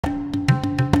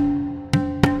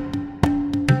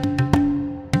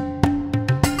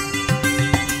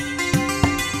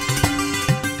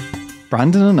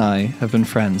Brandon and I have been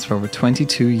friends for over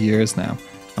 22 years now,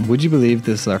 and would you believe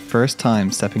this is our first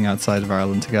time stepping outside of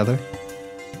Ireland together?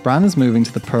 Bran is moving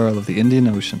to the Pearl of the Indian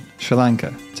Ocean, Sri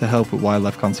Lanka, to help with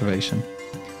wildlife conservation.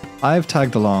 I have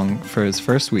tagged along for his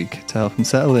first week to help him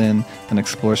settle in and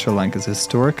explore Sri Lanka's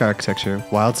historic architecture,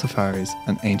 wild safaris,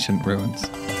 and ancient ruins.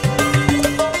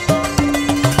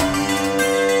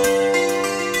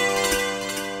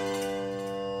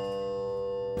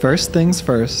 First things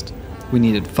first, we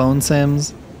needed phone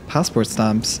sims, passport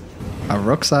stamps, our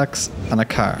rucksacks, and a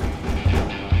car.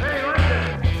 Hey,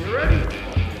 Lanka, you ready?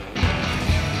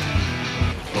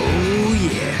 Oh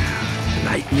yeah,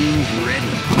 lightning's ready.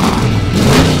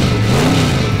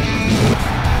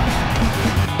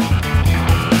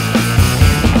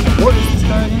 What is this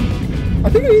car again? I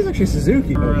think it is actually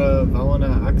Suzuki. Or a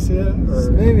Valona Axia?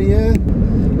 Or Maybe, yeah.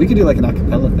 we could do like an a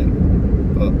cappella thing,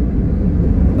 but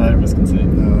neither of us can sing.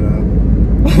 No.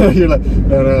 You're like,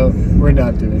 no, we're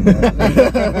not doing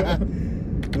that.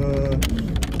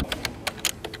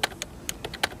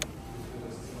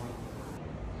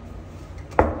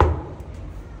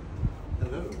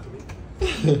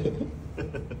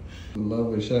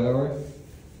 Love a shower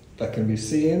that can be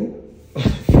seen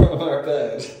from our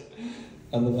bed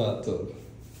and the bathtub.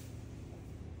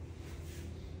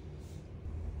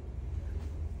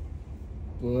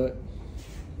 What?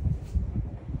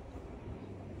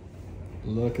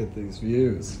 Look at these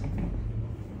views.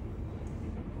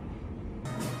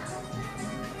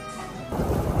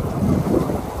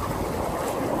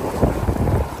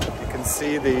 You can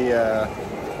see the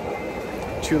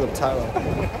Tulip Tower.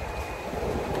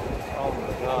 Oh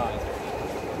my god.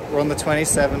 We're on the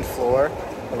 27th floor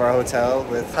of our hotel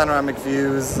with panoramic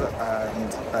views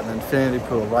and an infinity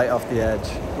pool right off the edge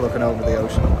looking over the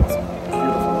ocean. It's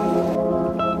beautiful.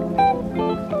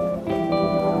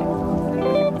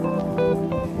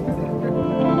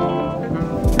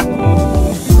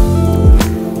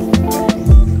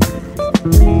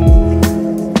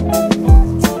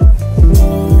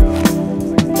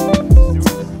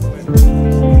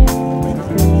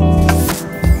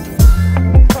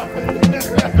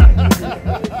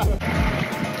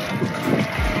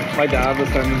 My dad was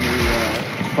sending me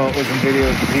photos and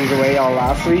videos because he was away all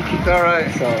last week.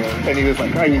 Alright. So then he was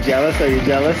like, are you jealous? Are you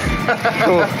jealous?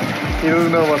 Cool. He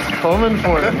doesn't know what's coming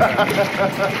for him.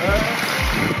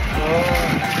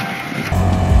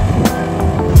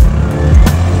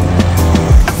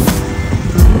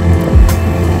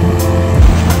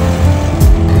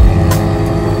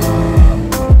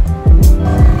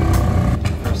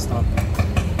 First stop.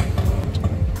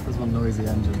 There's one noisy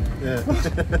engine. Yeah.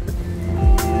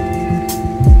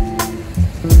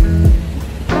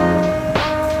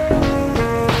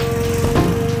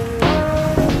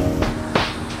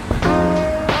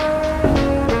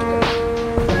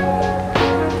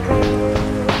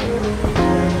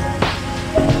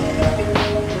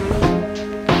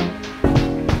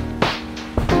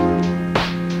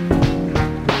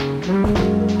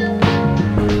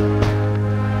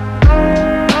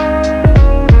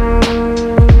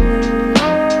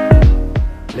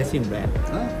 Blessing brand.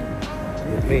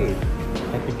 Great.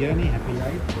 Happy journey, happy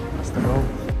life. That's the goal.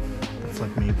 It's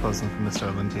like me posing for Mr.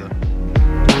 Olympia.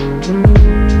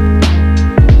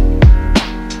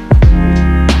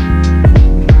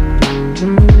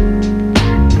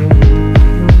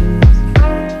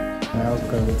 Now we're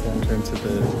going to enter into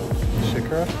the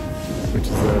Shikara, which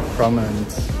is a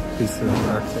prominent piece of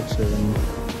architecture in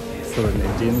southern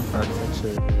Indian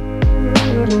architecture.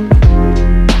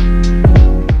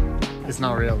 It's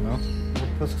not real, no?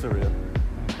 Tusks are real.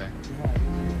 Okay.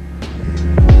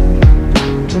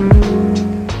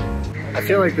 I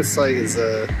feel like this site is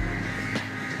a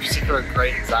particular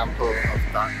great example of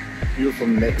that beautiful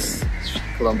mix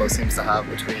Colombo seems to have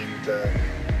between the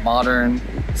modern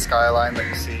skyline that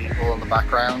you see all in the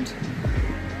background,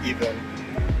 even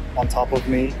on top of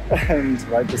me and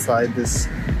right beside this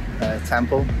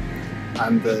temple,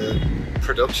 and the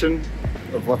production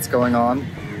of what's going on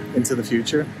into the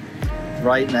future,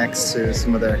 right next to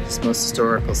some of their most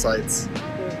historical sites.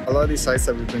 A lot of these sites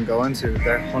that we've been going to,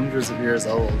 they're hundreds of years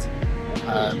old.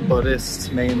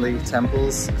 Buddhist mainly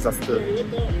temples, because that's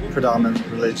the predominant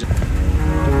religion.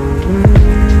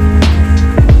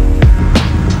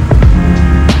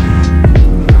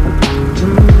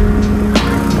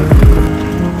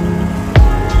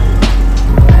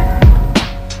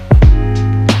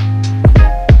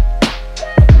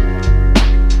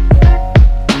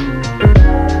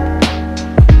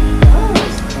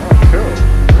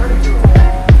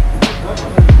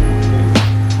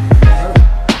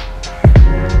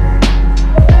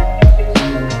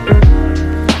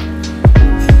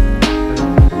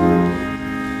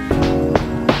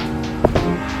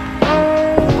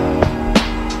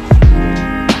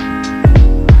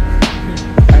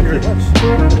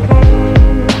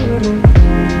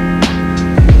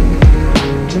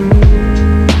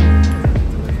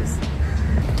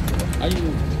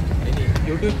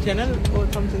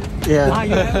 Ah,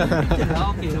 you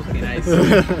have? Okay, nice.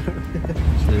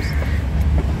 Cheers.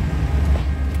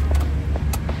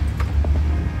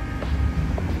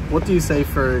 What do you say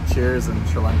for cheers in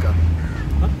Sri Lanka?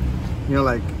 Huh? You know,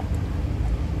 like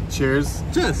cheers.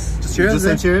 Cheers. Just cheers. Just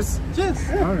say cheers. Cheers.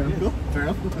 Yeah. All right. Yeah, cool. Fair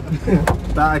enough.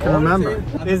 That I can All remember.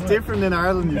 the same. It's different in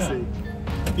Ireland, you see.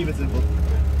 Keep it simple.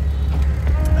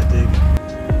 I dig.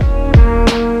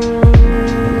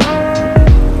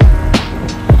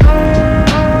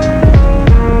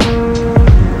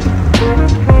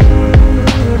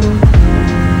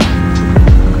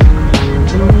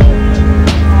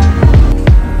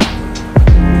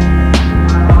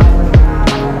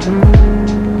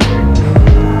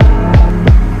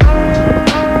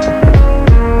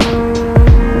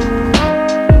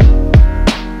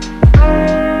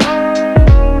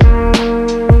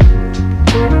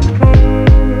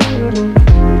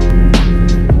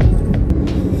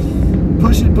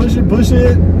 Push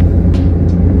it.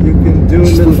 You can do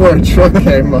Just a little before a truck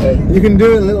came by. You can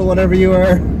do it, little whatever you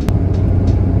are.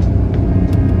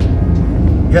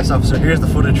 Yes, officer, here's the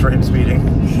footage for him speeding.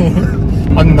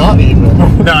 I'm not even.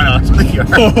 No, I don't think you are.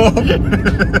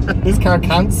 This car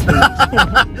can't speed.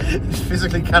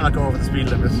 Physically cannot go over the speed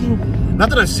limit. Not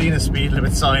that I've seen a speed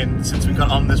limit sign since we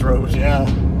got on this road. Yeah. I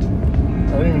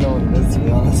don't even know what it is, to be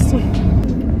honest.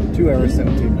 2 hours,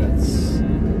 17 minutes.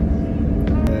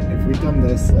 If we'd done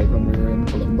this like when we were in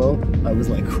Colombo, I was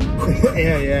like,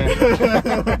 Yeah.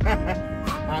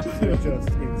 Absolutely just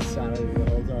insanity the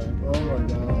whole time. oh my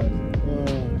god.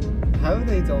 How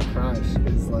they don't crash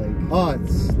is like, Oh,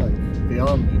 it's like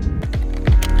beyond me.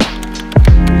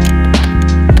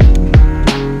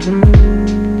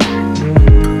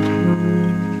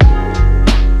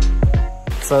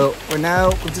 So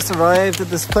we've just arrived at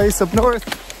this place up north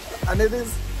and it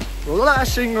is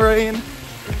lashing rain.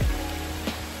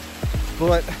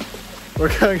 But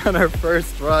we're going on our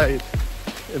first ride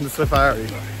in the safari.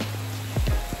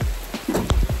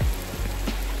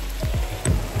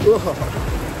 Whoa.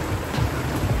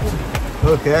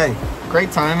 Okay,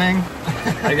 great timing,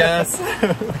 I guess.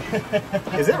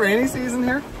 Is it rainy season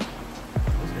here?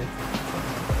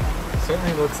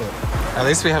 Certainly looks it. At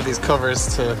least we have these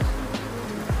covers to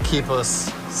keep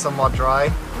us somewhat dry.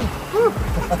 Do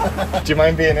you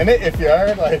mind being in it if you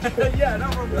are? Like, Yeah, no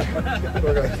problem.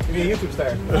 we're gonna... Be a YouTube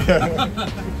star.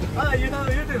 Ah, you know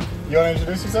YouTube. You want to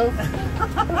introduce yourself?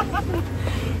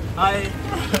 Hi,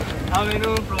 I'm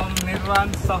Inu from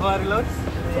Nirvan Safari Lodge.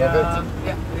 We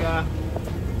are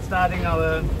starting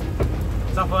our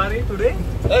safari today.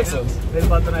 Excellent.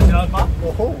 Nirvan National Park. I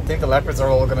think the leopards are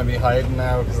all going to be hiding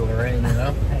now because of the rain, you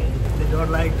know? They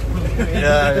don't like to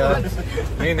Yeah.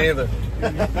 Me neither.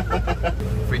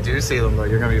 If we do see them though,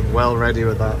 you're going to be well ready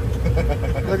with that.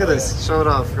 Look at this. Show it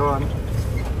off. Go on.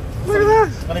 Look at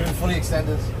that. Not even fully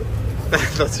extended.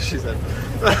 That's what she said.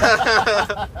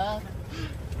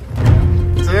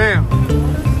 Damn.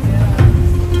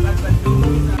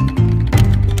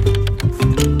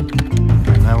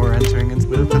 And now we're entering into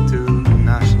Wilpatu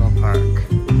National Park.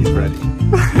 He's ready.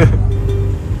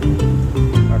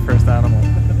 Our first animal.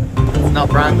 It's not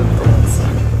Brandon, but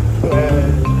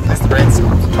it's the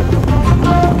brainstorm.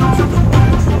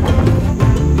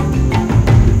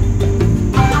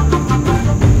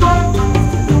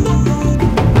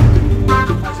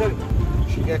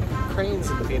 You get cranes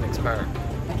in the Phoenix Park.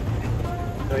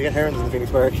 no, you get herons in the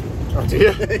Phoenix Park. Oh, do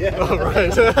you? Yeah. Oh,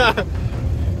 right.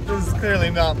 This is clearly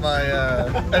not my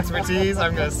expertise.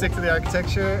 I'm going to stick to the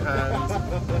architecture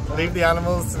and leave the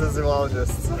animals to the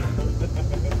zoologists.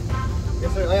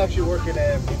 Yes, sir, I actually work in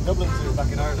Dublin Zoo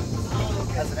back in Ireland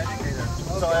as an educator.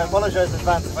 So I apologise in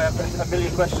advance if I have a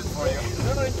million questions for you.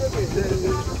 No, it's okay.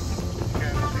 You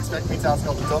can expect me to ask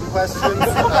all the dumb questions.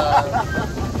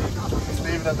 Just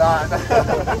leave it at that.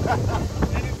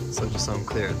 So just so I'm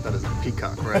clear, that is a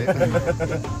peacock, right?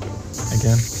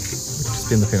 Again, just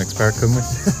be in the Phoenix Park, couldn't we?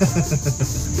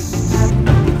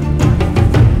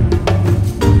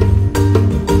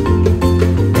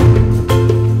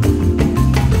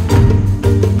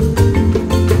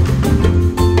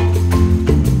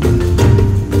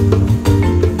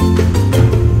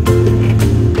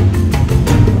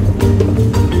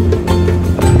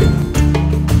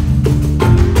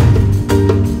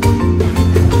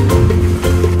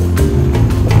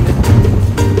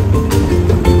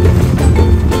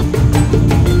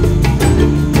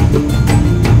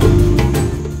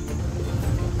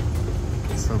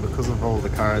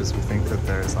 We think that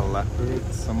there's a leopard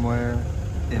somewhere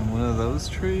in one of those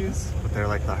trees, but they're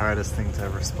like the hardest thing to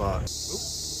ever spot.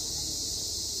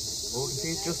 Oh, you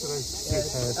see, it's just about his head.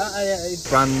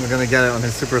 Brandon, we're gonna get it on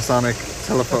his supersonic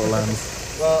telephoto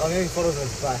lens. Well, I'm getting photos of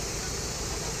his back.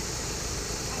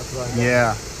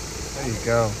 Yeah, there you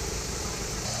go.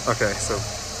 Okay, so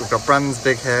we've got Brandon's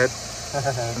big head,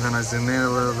 and then I zoom in a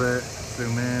little bit,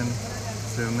 zoom in,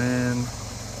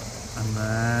 and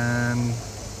then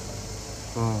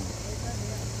boom.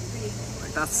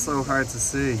 Like, that's so hard to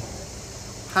see.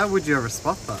 How would you ever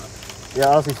spot that? Yeah,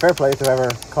 honestly, fair play to whoever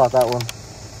caught that one.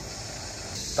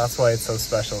 That's why it's so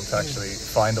special to actually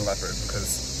find a leopard,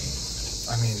 because,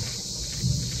 I mean,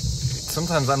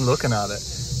 sometimes I'm looking at it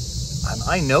and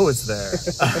I know it's there.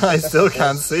 I still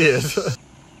can't see it.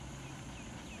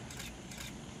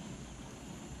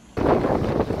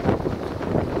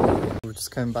 We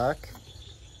just came back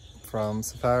from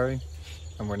safari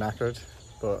and we're knackered,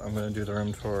 but I'm going to do the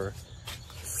room tour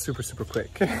super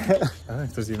quick. I don't know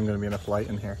if there's even going to be enough light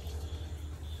in here.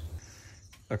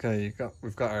 Okay,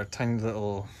 we've got our tiny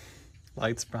little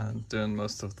lights, Brandon doing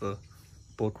most of the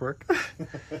bulk work.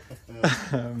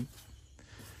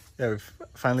 Yeah, we've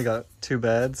finally got 2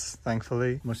 beds,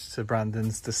 thankfully, much to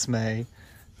Brandon's dismay.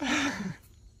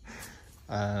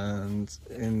 And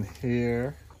in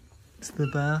here is the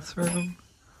bathroom,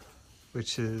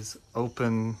 which is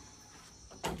open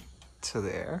to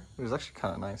the air. It was actually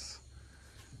kind of nice.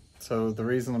 So the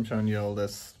reason I'm showing you all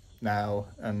this now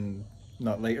and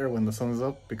not later when the sun is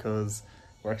up, because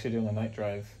we're actually doing a night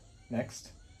drive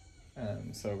next.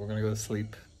 So we're gonna go to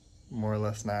sleep more or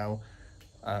less now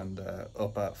and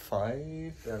up at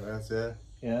 5. Yeah, that's it.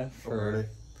 Yeah, for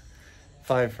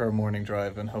 5 for a morning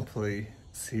drive and hopefully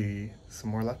see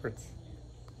some more leopards.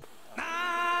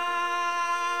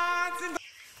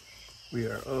 We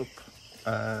are up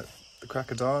at the crack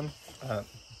of dawn at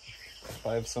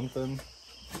 5 something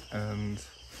and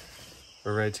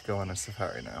we're ready to go on a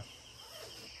safari now.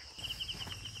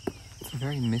 It's a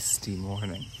very misty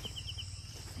morning.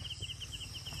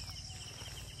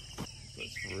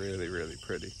 It's really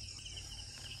pretty.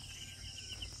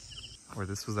 Where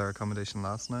this was our accommodation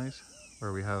last night,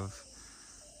 where we have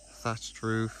a thatched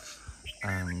roof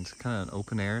and kind of an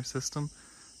open air system,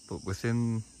 but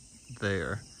within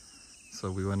there, so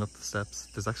we went up the steps.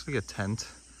 There's actually a tent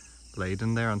laid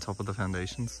in there on top of the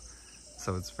foundations,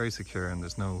 so it's very secure and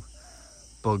there's no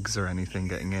bugs or anything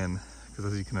getting in, because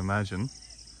as you can imagine,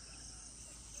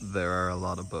 there are a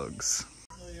lot of bugs.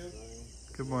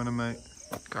 Good morning, mate.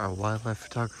 Got our wildlife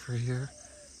photographer here,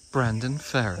 Brandon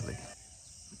Farrelly.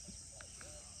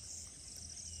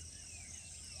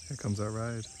 Here comes our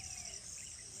ride.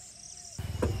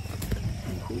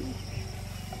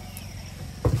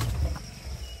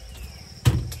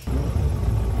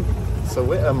 So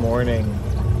with a morning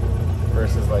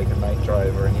versus like a night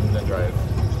drive or an evening drive,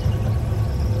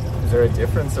 is there a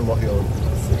difference in what you'll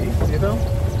see, do you know?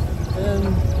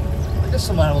 I guess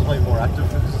some animals might be more active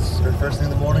because it's their first thing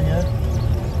in the morning, yeah.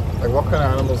 Like what kind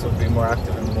of animals would be more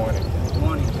active in the morning?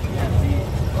 Morning,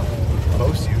 yeah,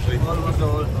 Most usually. almost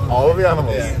all. All of the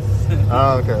animals? Yeah.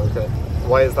 Oh, okay.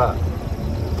 Why is that?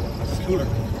 It's just cooler.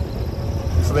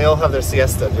 So they all have their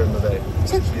siesta during the day?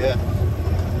 Essentially, yeah.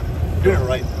 You're doing it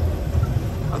right.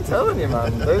 I'm telling you,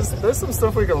 man, there's some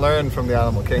stuff we can learn from the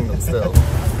animal kingdom still.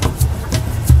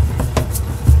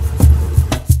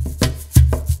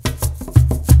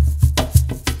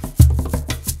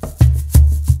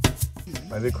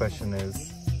 My big question is,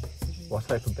 what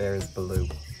type of bear is Baloo?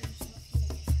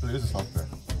 There is a sloth bear.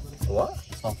 A what?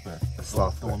 A sloth bear. A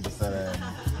sloth The bear. one that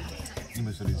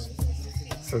emu cities.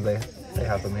 So they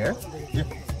have them here? Yeah.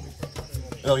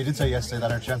 Oh, you did say yesterday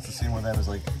that our chance of seeing one of them is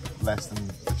like less than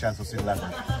the chance of seeing a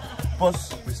leopard.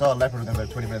 But we saw a leopard within about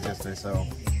 20 minutes yesterday, so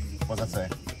what's that say?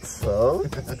 So,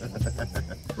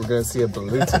 we're gonna see a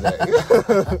Baloo today.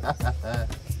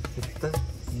 The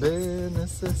bare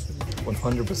necessity.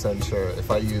 100% sure if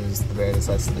I use the bare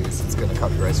necessities, it's gonna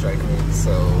copyright strike me.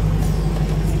 So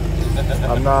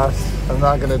I'm not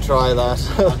gonna try that.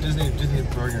 Disney would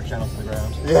burn your channel to the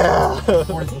ground. Yeah.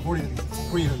 Before you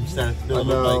even start I building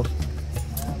know. like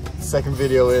Second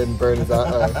video in,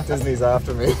 Disney's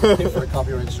after me. for a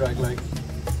copyright strike, like.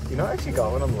 You know, I actually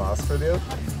got one on the last video.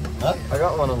 Huh? I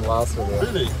got one on the last video.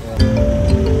 Really?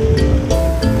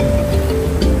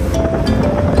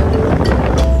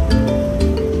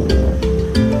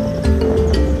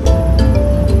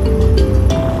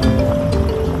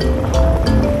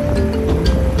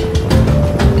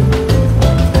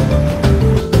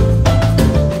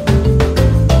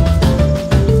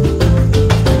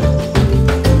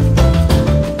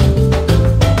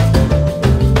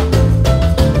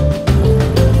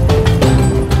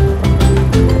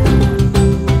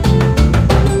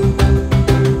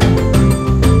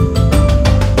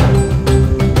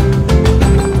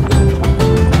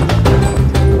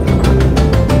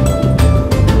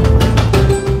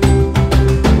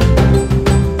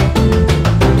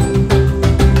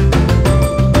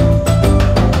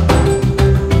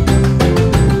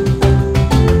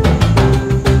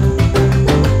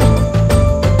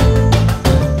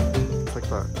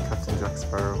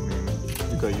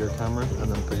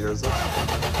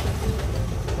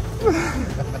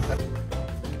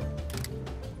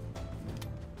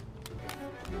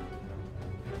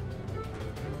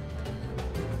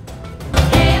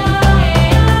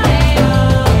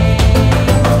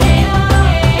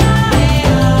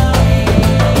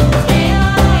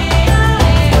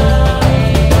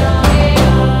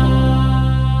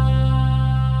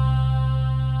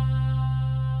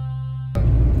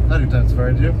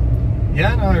 far, did you?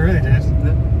 Yeah, no, I really did.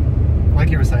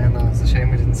 Like you were saying, though, it's a shame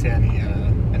we didn't see any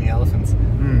elephants.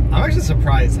 I'm actually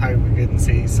surprised how we didn't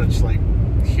see such like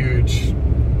huge,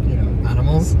 you know,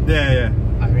 animals. Yeah.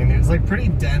 I mean, it was like pretty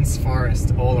dense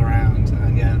forest all around,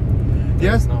 and yet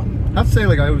there's none. I have to say,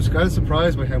 like, I was kind of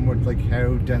surprised by how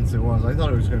dense it was. I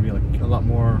thought it was going to be like a lot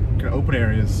more kind of open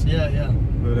areas. Yeah.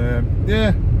 But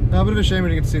yeah, no, a bit of a shame we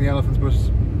didn't get to see the elephants, but.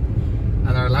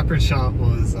 And our leopard shot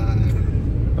was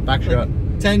a back shot.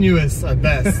 Tenuous at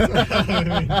best.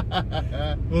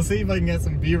 We'll see if I can get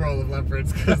some B-roll of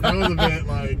leopards, because that was a bit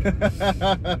like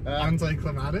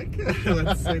anticlimactic,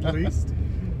 let's say the least.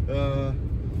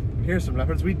 Here's some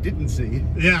leopards we didn't see.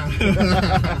 Yeah.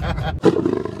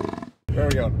 Where are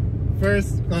we going?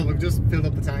 First, well, we've just filled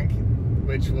up the tank,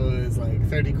 which was like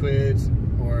 30 quid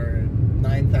or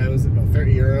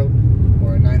 30 euro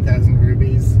or 9,000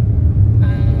 rupees.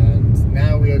 And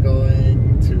now we are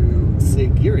going to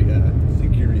Sigiriya.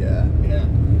 Yeah.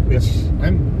 Which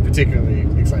I'm particularly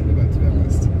excited about, to be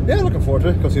honest. Yeah, looking forward to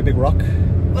it. Go see a big rock.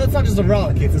 Well, it's not just a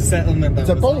rock, it's a settlement. It's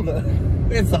a boulder.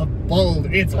 It's a boulder.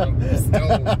 It's a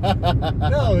stone.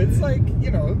 No, it's like,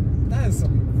 you know, that has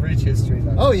some rich history.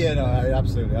 Oh yeah, no,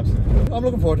 absolutely. I'm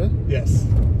looking forward to it. Yes.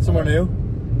 Somewhere new.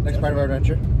 Next part of our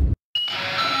adventure.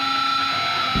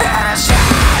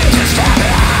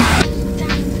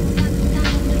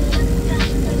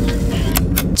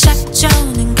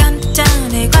 작전은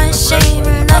간단해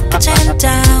관심을 넣고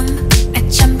잔담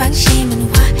애찬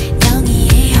방심은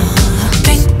환영이에요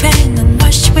팽팽한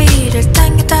월시 위를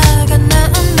당기다가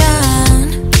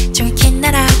나오면 정확히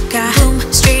날아가 Boom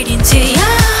straight into your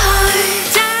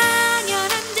heart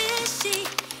당연한 듯이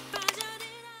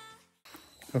빠져들어.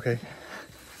 Okay.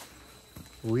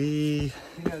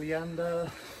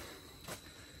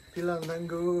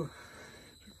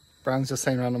 Brown's just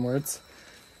saying random words.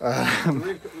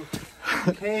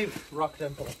 Cave Rock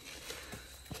Temple.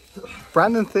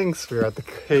 Brandon thinks we were at the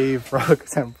Cave Rock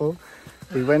Temple.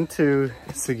 We went to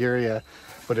Sigiriya,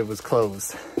 but it was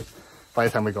closed by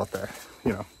the time we got there.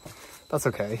 You know, that's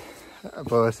okay.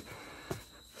 But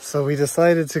so we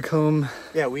decided to come.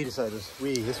 Yeah, we decided.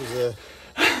 This was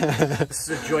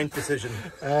a joint decision.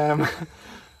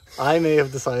 I may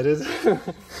have decided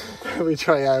that we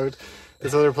try out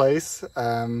this other place.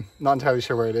 Not entirely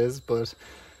sure where it is, but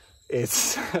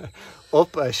it's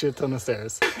up a shit ton of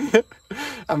stairs.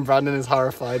 And Brandon is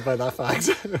horrified by that fact.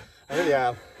 I really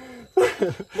am.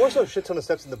 More so a shit ton of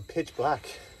steps in the pitch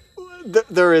black.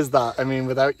 There is that. I mean,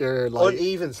 without your like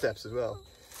uneven steps as well.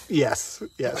 Yes.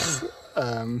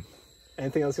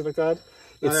 Anything else you'd like to add?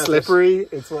 It's slippery,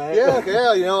 it's wet. Yeah,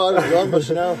 okay, you know, I was wrong, but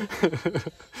you know,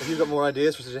 if you've got more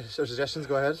ideas or suggestions,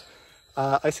 go ahead.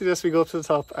 I suggest we go up to the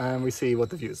top and we see what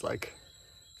the view is like.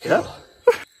 Yeah.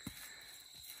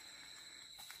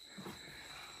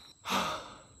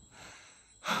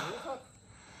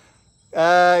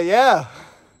 Yeah.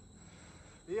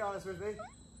 Be honest with me.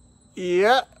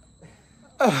 Yeah.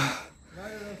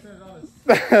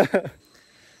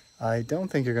 I don't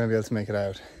think you're going to be able to make it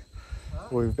out.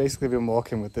 We've basically been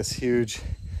walking with this huge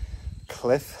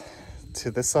cliff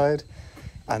to this side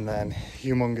and then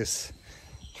humongous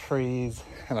trees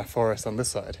and a forest on this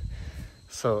side.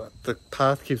 So the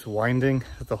path keeps winding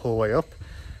the whole way up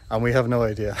and we have no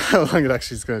idea how long it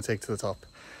actually is going to take to the top.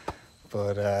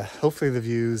 But hopefully the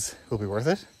views will be worth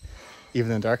it,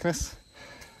 even in darkness.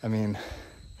 I mean,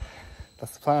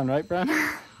 that's the plan, right, Bran?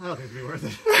 I don't think it'll be worth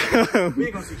it. We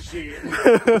ain't gonna see shit.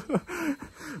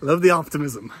 Love the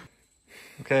optimism.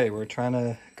 Okay, we're trying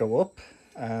to go up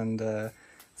and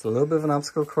it's a little bit of an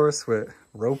obstacle course with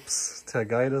ropes to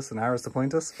guide us and arrows to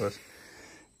point us, but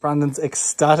Brandon's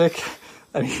ecstatic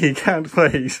and he can't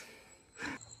wait.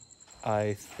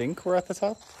 I think we're at the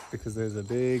top because there's a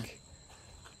big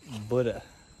Buddha.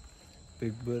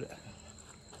 Big Buddha.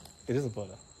 It is a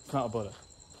Buddha. It's not a Buddha.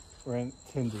 We're in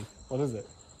Hindi. What is it?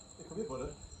 It could be a Buddha.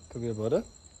 Could be a Buddha.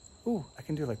 Ooh, I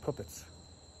can do like puppets.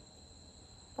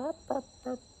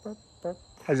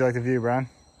 How'd you like the view, Bran?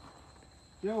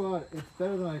 You know what? It's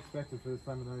better than I expected for this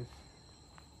time of night.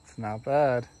 It's not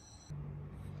bad.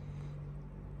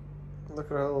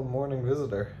 Look at our little morning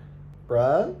visitor.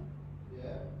 Bran?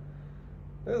 Yeah.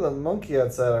 There's a monkey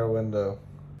outside our window.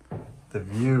 The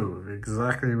view,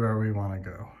 exactly where we want to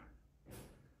go.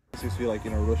 Seems to be like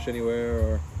in a rush anywhere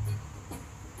or...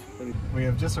 We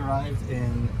have just arrived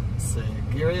in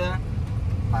Sigiriya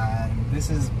and this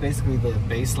is basically the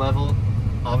base level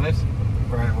of it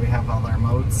where we have all our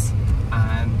moats,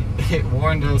 and it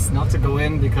warned us not to go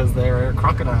in because there are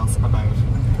crocodiles about.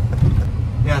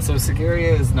 Yeah, so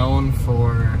Sigiriya is known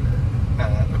for,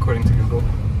 according to Google,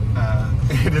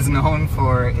 It is known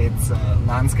for its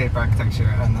landscape architecture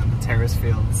and then the terrace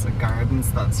fields and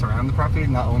gardens that surround the property,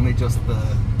 not only just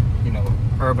the, you know,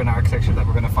 urban architecture that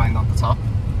we're going to find on the top.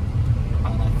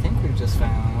 And I think we've just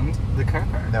found the car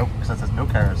park. No, because that says no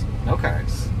cars. No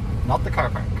cars. Not the car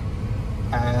park.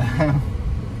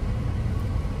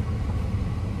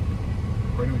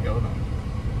 Where do we go then?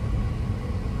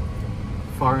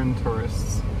 Foreign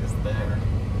tourists is there.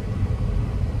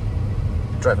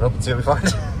 Drive it up and see what we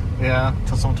find. Yeah.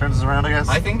 Until someone turns us around, I guess.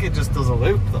 I think it just does a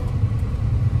loop though.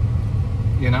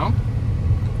 You know?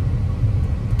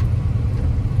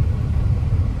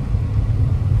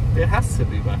 It has to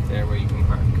be back there where you can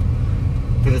park.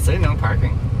 Did it say no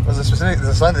parking? There's a sign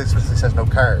that specifically says no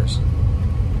cars.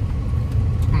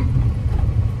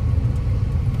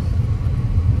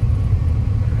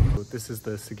 This is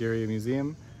the Sigiriya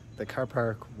Museum. The car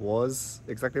park was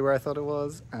exactly where I thought it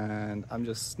was, and I'm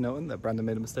just noting that Brandon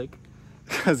made a mistake,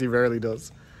 because he rarely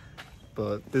does.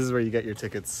 But this is where you get your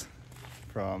tickets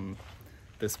from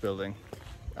this building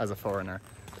as a foreigner.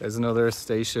 There's another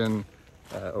station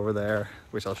over there,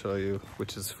 which I'll show you,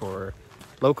 which is for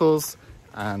locals,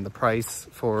 and the price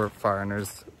for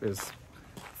foreigners is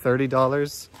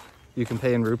 $30. You can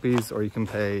pay in rupees or you can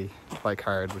pay by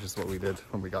card, which is what we did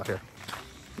when we got here.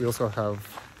 We also have,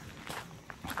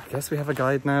 I guess we have a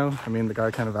guide now. I mean, the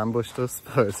guy kind of ambushed us,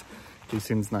 but he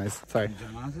seems nice. Sorry.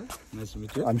 Nice to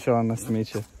meet you. I'm Sean, nice to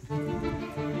meet you.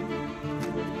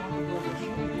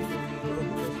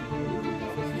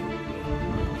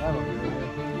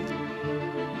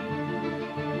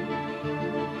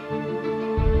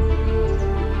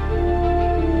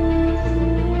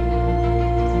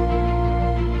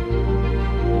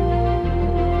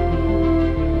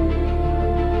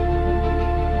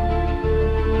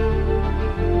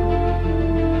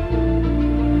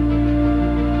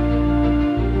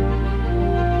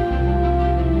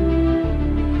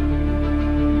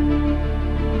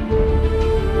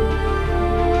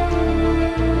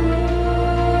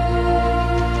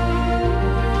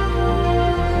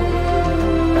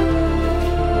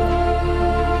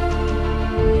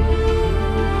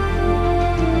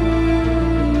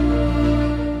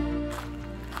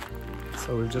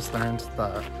 So we've just learned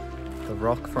that the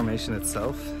rock formation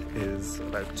itself is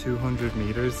about 200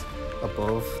 meters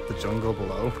above the jungle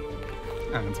below,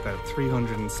 and it's about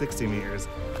 360 meters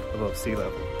above sea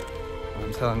level.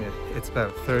 I'm telling you, it's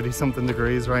about 30 something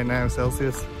degrees right now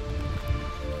Celsius.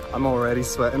 I'm already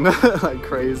sweating like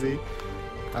crazy,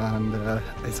 and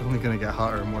it's only going to get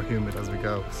hotter and more humid as we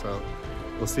go, so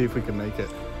we'll see if we can make it.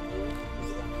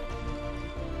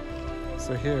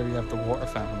 So here you have the water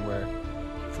fountain where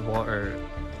the water,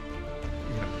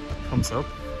 you know, pumps up,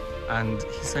 and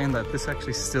he's saying that this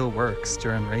actually still works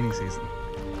during rainy season,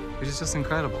 which is just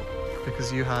incredible,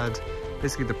 because you had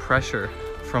basically the pressure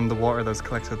from the water that's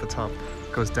collected at the top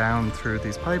goes down through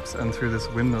these pipes and through this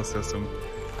windmill system,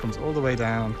 comes all the way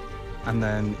down, and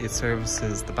then it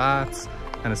services the baths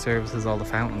and it services all the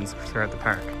fountains throughout the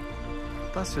park.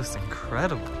 That's just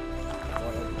incredible.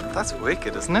 That's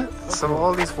wicked, isn't it? So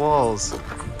all these walls,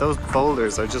 those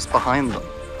boulders are just behind them,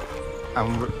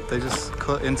 and they just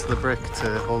cut into the brick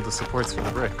to hold the supports for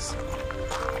the bricks.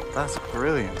 That's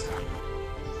brilliant.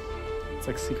 It's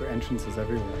like secret entrances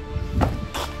everywhere.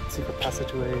 Secret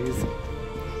passageways,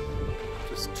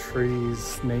 just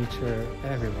trees, nature,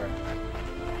 everywhere.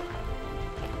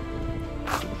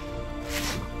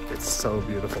 It's so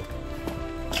beautiful.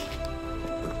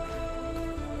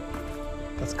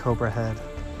 That's Cobra Head.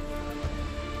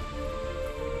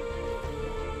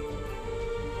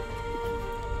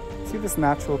 See this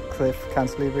natural cliff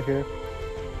cantilever here?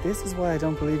 This is why I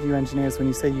don't believe you engineers when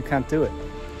you say you can't do it.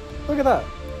 Look at that.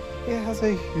 It has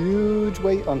a huge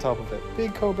weight on top of it.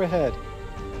 Big Cobra Head.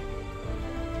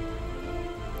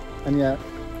 And yet,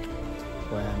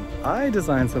 when I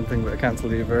design something with a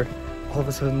cantilever, all of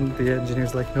a sudden the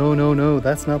engineer's like, no, no, no,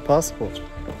 that's not possible.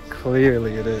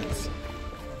 Clearly it is.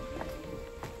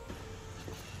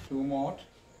 2 moat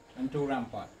and 2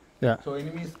 rampart. Yeah. So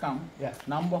enemies come.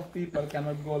 Number of people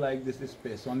cannot go like this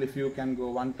space. Only few can go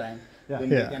one time. Then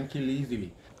they can kill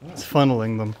easily. It's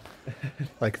funneling them.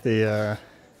 Like the,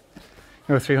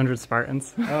 300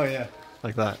 Spartans. Oh yeah.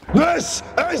 Like that. This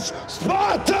is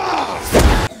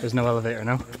Sparta! There's no elevator,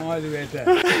 no? No elevator.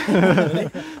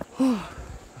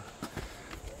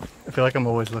 I feel like I'm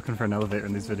always looking for an elevator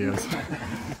in these videos.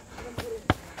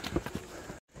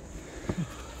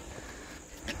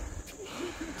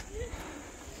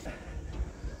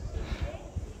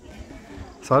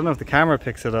 So I don't know if the camera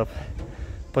picks it up,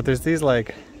 but there's these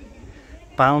like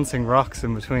bouncing rocks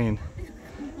in between,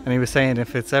 and he was saying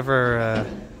if it's ever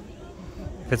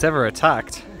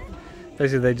attacked,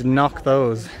 Basically, they just knock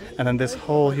those, and then this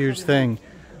whole huge thing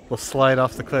will slide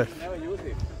off the cliff.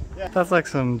 That's like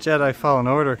some Jedi Fallen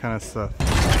Order kind of stuff.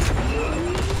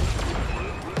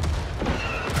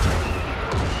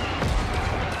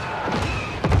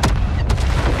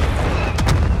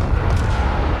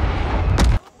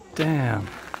 Damn.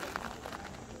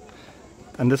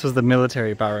 And this was the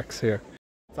military barracks here.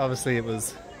 Obviously it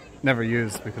was never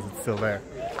used because it's still there.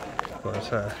 But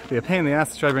it'd be a pain in the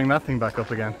ass to try to bring that thing back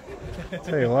up again.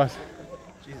 Tell you what.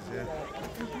 Jesus, yeah.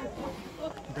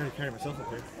 I'm barely carrying myself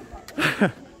up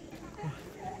here.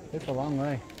 It's a long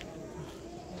way.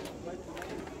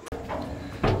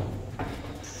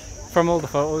 From all the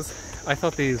photos, I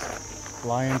thought these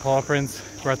lion paw prints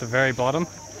were at the very bottom.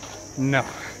 No.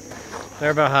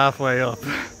 They're about halfway up.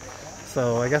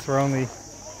 So I guess we're only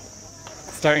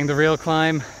starting the real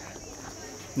climb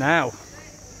now.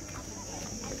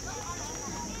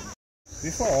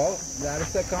 Before, there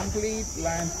is a complete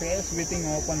lion face with an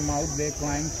open mouth. They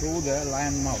climb through the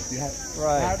lion mouth. You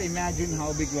have to imagine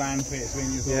how big lion face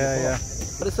when you saw before.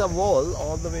 There is a wall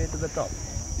all the way to the top.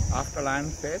 After lion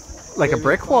face. Like a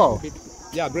brick wall?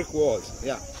 Yeah, brick walls.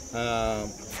 Yeah.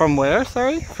 From where,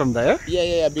 sorry? From there?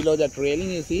 Yeah. Below that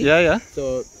railing you see? Yeah.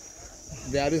 So,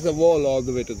 there is a wall all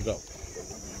the way to the top.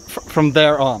 From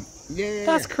there on? Yeah.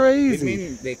 That's crazy. It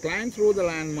means they climb through the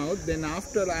lion mouth, then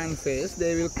after lion face,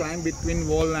 they will climb between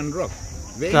wall and rock.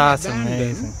 When that's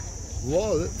abandoned, amazing.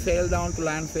 Wall fell down to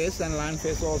lion face and lion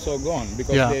face also gone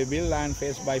because they built lion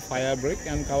face by fire brick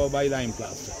and covered by lime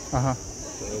plaster.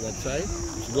 So that's why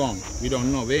it's gone. We don't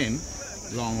know when.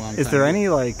 Long time. Is there any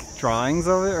like drawings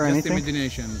of it or anything?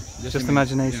 Imagination. Just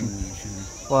imagination.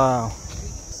 Wow.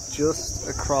 Just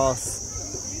across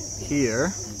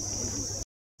here,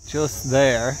 just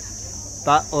there,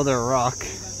 that other rock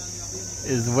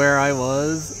is where I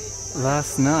was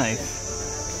last night.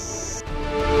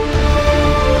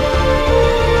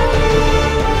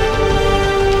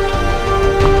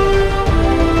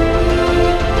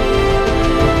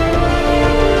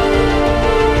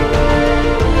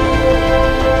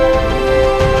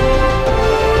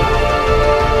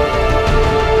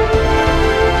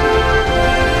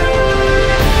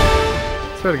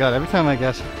 Swear to God, every time I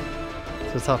get to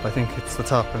the top, I think it's the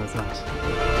top and it's not.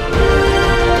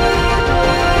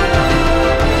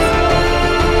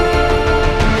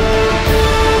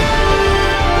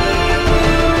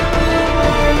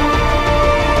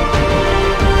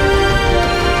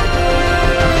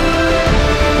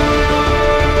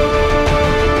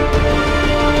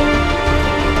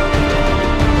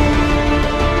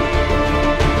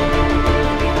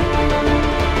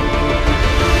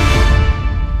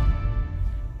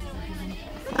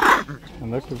 And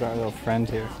look, we've got a little friend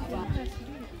here.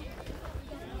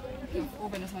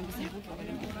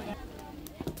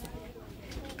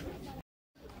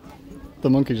 The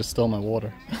monkey just stole my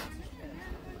water.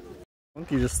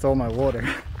 Monkey just stole my water.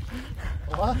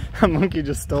 What? A monkey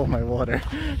just stole my water.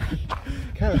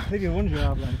 Can't leave you wondering,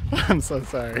 Outland. I'm so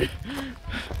sorry.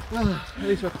 At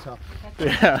least we're at the top.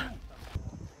 Yeah.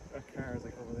 That car is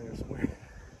like over there somewhere.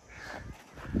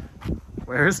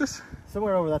 Where is it?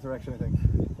 Somewhere over that direction, I think.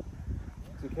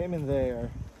 So we came in there.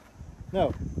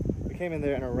 No, we came in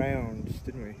there and around,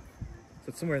 didn't we? So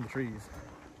it's somewhere in the trees.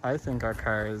 I think our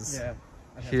car is Yeah.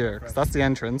 here, because that's the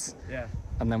entrance. Yeah.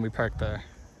 And then we parked there.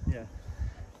 Yeah.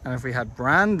 And if we had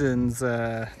Brandon's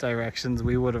directions,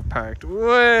 we would have parked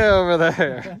way over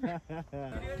there.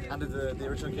 And did the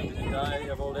original king, did he die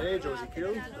of old age or was he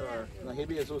killed? Or? No, he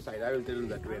be a suicide. I will tell you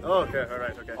that way. Oh, okay,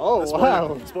 alright, okay. Oh,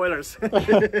 wow. Spoilers. We're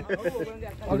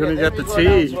gonna get the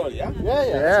tea.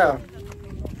 Yeah.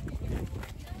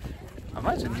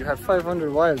 Imagine you had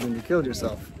 500 wives and you killed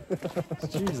yourself.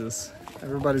 Jesus.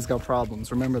 Everybody's got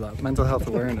problems. Remember that. Mental health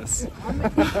awareness.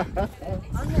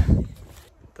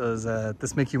 Does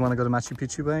this make you want to go to Machu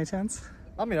Picchu by any chance?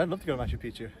 I mean, I'd love to go to Machu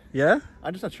Picchu. Yeah?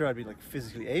 I'm just not sure I'd be like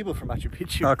physically able for Machu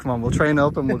Picchu. Oh, come on. We'll train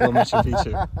up and we'll go Machu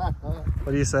Picchu.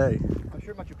 What do you say? I'm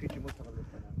sure Machu Picchu must have a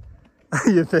lift by now.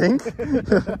 You think?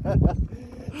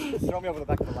 Just throw me over the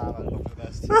back of the llama and hope for the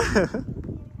best.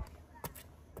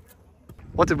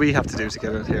 What did we have to do to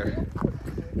get out here?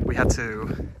 We had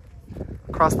to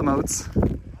cross the moats,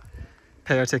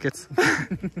 pay our tickets,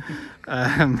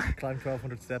 Climb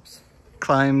 1,200 steps.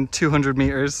 climb 200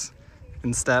 meters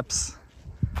in steps.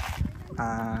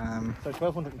 Sorry,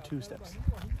 1,202 steps.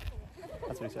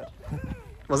 That's what he said.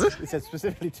 Was it? He said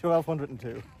specifically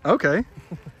 1,202. Okay.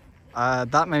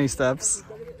 That many steps.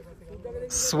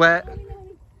 Sweat.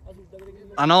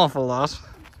 An awful lot.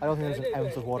 I don't think there's an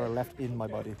ounce of water left in my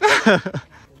body. But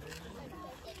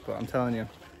I'm telling you,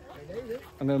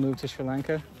 I'm gonna move to Sri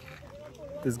Lanka.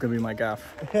 This is gonna be my gaff.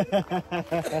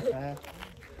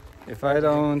 If I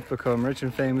don't become rich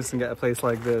and famous and get a place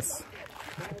like this,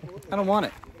 I don't want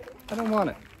it. I don't want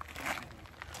it.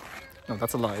 No,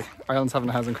 that's a lie. Ireland's having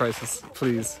a housing crisis.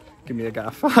 Please, give me a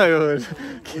gaff. I would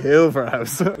kill for a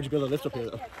house. Would you build a lift up here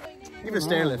though? Give it a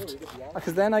stair lift.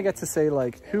 Because then I get to say,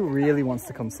 like, who really wants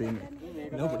to come see me?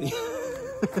 Nobody.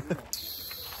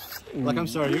 Like, I'm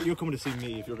sorry, you're coming to see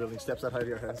me if you're building steps that high to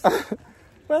your house.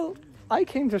 Well, I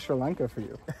came to Sri Lanka for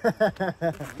you.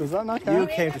 Does that not count? You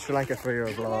came to Sri Lanka for your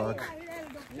vlog.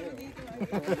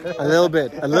 A little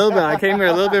bit. I came here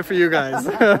a little bit for you guys.